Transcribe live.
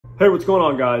Hey, what's going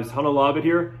on, guys? Hunter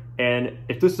here, and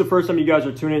if this is the first time you guys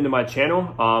are tuning into my channel,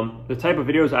 the type of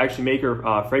videos I actually make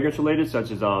are fragrance related,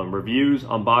 such as reviews,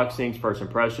 unboxings, first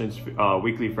impressions,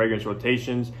 weekly fragrance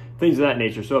rotations, things of that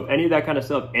nature. So if any of that kind of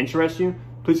stuff interests you,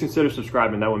 please consider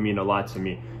subscribing. That would mean a lot to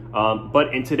me.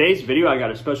 But in today's video, I got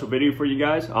a special video for you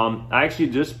guys. I actually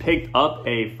just picked up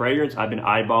a fragrance I've been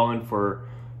eyeballing for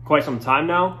quite some time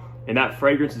now, and that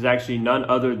fragrance is actually none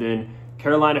other than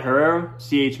Herrera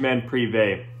CH Man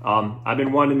Prive. I've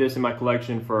been wanting this in my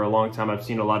collection for a long time. I've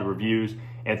seen a lot of reviews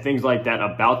and things like that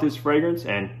about this fragrance,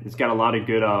 and it's got a lot of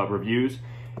good reviews.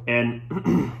 And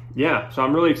yeah, so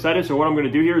I'm really excited. So what I'm going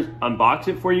to do here is unbox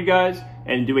it for you guys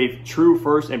and do a true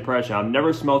first impression. I've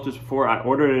never smelled this before. I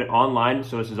ordered it online,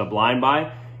 so this is a blind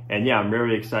buy. And yeah, I'm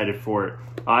really excited for it.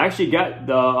 I actually got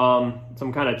the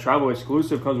some kind of travel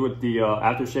exclusive. Comes with the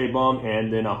aftershave balm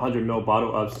and then a 100 ml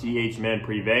bottle of CH Man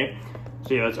Prive.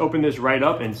 So yeah, let's open this right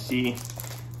up and see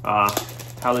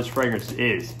how this fragrance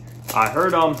is. I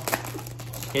heard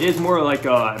it is more like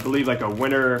I believe like a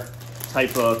winter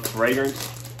type of fragrance.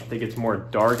 I think it's more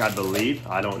dark, I believe.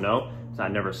 I don't know, so I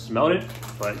never smelled it,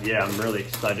 but yeah, I'm really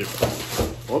excited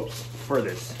for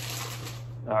this.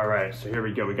 All right, so here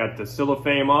we go. We got the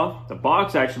cellophane off. The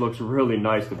box actually looks really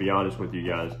nice, to be honest with you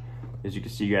guys. As you can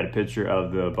see, you got a picture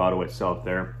of the bottle itself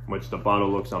there, which the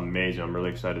bottle looks amazing. I'm really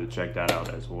excited to check that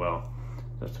out as well.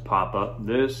 Let's pop up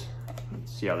this.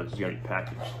 Let's see how this is gonna be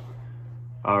packaged.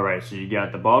 All right, so you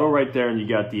got the bottle right there, and you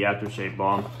got the aftershave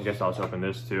balm. I guess I'll just open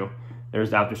this too. There's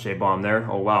the aftershave balm there.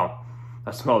 Oh wow,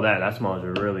 I smell that. That smells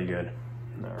really good.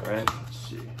 All right, let's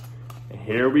see. And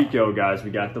here we go, guys.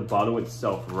 We got the bottle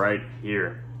itself right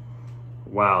here.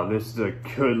 Wow, this is a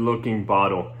good looking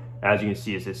bottle. As you can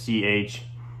see, it's a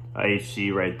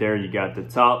HC right there. You got the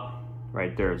top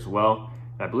right there as well.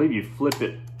 I believe you flip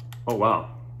it. Oh wow,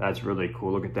 that's really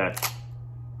cool. Look at that.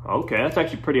 Okay, that's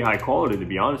actually pretty high quality, to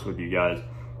be honest with you guys.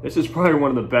 This is probably one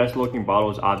of the best looking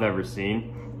bottles I've ever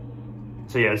seen.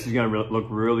 So yeah, this is gonna look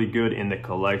really good in the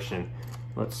collection.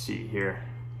 Let's see here.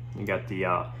 You got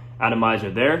the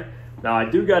atomizer there. Now I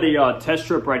do got a test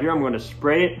strip right here. I'm gonna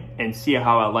spray it and see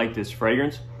how I like this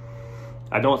fragrance.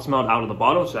 I don't smell it out of the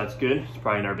bottle, so that's good. It's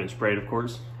probably never been sprayed, of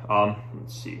course.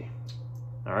 Let's see.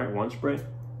 All right, one spray.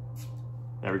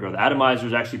 There we go. The atomizer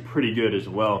is actually pretty good as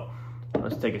well.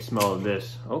 Let's take a smell of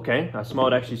this. Okay, I smell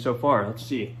it actually so far. Let's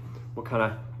see what kind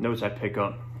of notes I pick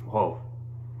up. Whoa.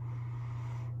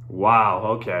 Wow,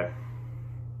 okay.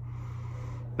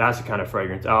 That's the kind of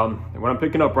fragrance. What I'm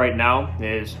picking up right now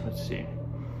is, let's see,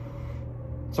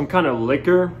 some kind of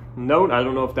liquor note. I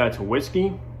don't know if that's whiskey.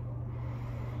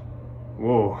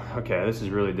 Whoa, okay, this is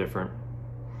really different.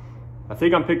 I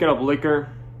think I'm picking up liquor.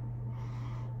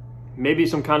 Maybe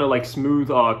some kind of like smooth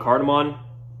cardamom.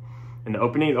 And the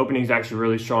opening is actually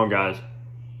really strong, guys.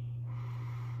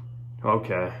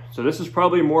 Okay, so this is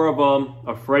probably more of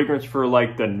a fragrance for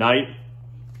like the night.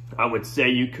 I would say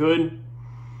you could.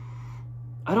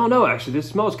 I don't know, actually. This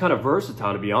smells kind of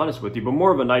versatile, to be honest with you, but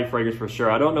more of a night fragrance for sure.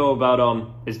 I don't know about,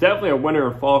 it's definitely a winter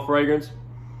and fall fragrance.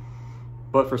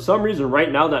 But for some reason,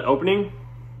 right now, that opening,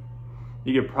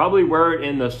 you could probably wear it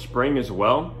in the spring as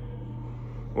well,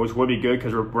 which would be good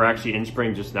because we're actually in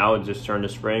spring just now. It just turned to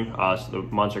spring, so the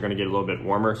months are going to get a little bit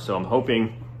warmer. So I'm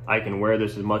hoping I can wear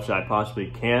this as much as I possibly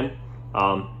can.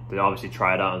 To obviously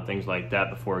try it out and things like that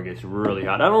before it gets really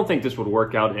hot. I don't think this would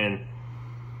work out in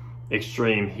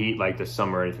extreme heat like the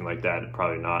summer or anything like that.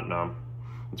 Probably not, no.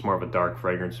 It's more of a dark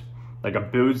fragrance. Like a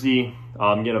boozy,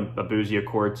 get a boozy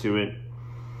accord to it.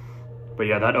 But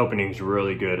yeah, that opening is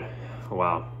really good.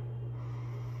 Wow.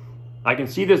 I can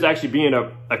see this actually being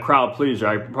a crowd pleaser.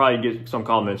 I could probably get some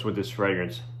comments with this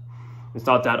fragrance. It's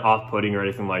not that off-putting or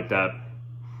anything like that,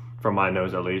 from my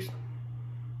nose at least.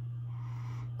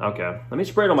 Okay, let me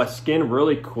spray it on my skin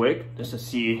really quick just to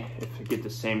see if I get the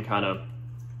same kind of.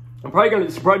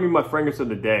 This will probably be my fragrance of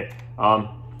the day.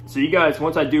 So you guys,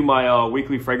 once I do my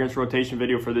weekly fragrance rotation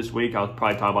video for this week, I'll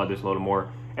probably talk about this a little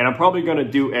more. And I'm probably gonna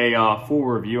do a full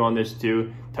review on this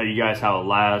too, tell you guys how it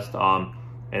lasts.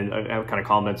 And what kind of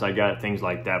comments I got, things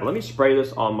like that. But let me spray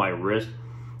this on my wrist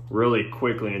really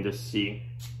quickly and just see.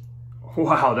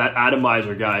 Wow, that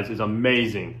atomizer, guys, is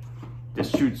amazing.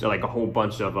 Just shoots like a whole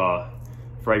bunch of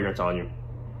fragrance on you.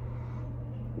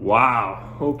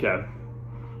 Wow, okay.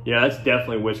 Yeah, that's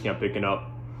definitely whiskey I'm picking up.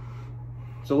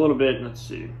 It's a little bit, let's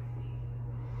see.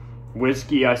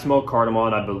 Whiskey, I smell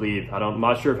cardamom, I believe. I'm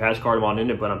not sure if it has cardamom in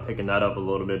it, but I'm picking that up a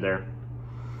little bit there.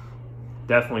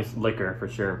 Definitely liquor for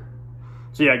sure.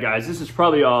 So yeah, guys, this is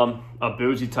probably a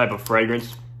boozy type of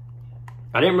fragrance.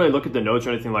 I didn't really look at the notes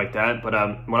or anything like that, but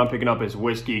what I'm picking up is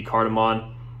whiskey,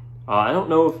 cardamom. I don't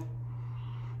know if,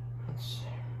 let's see.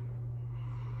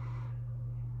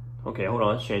 Okay, hold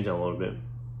on, let's change it a little bit.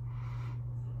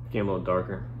 Get a little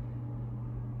darker.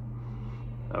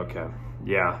 Okay,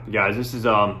 yeah, guys, this is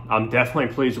I'm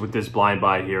definitely pleased with this blind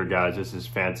buy here, guys. This is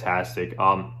fantastic.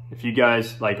 If you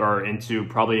guys like are into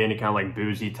probably any kind of like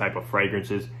boozy type of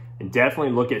fragrances, and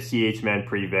definitely look at CH Men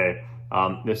Prive.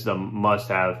 This is a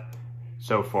must-have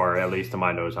so far, at least to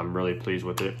my nose. I'm really pleased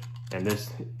with it, and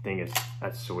this thing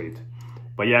that's sweet.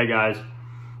 But yeah, guys,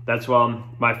 that's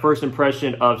my first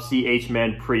impression of CH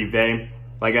Men Prive.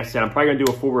 Like I said, I'm probably gonna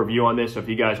do a full review on this, so if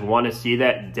you guys want to see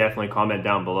that, definitely comment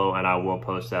down below, and I will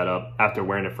post that up after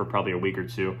wearing it for probably a week or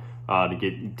two to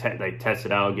get test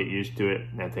it out, get used to it,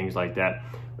 and things like that.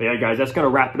 But yeah, guys, that's gonna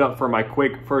wrap it up for my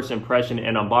quick first impression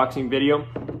and unboxing video.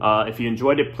 If you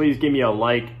enjoyed it, please give me a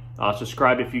like,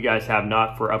 subscribe if you guys have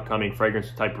not for upcoming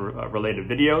fragrance type related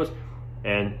videos,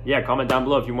 and yeah, comment down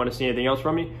below if you want to see anything else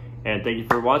from me. And thank you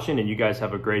for watching, and you guys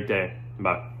have a great day.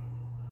 Bye.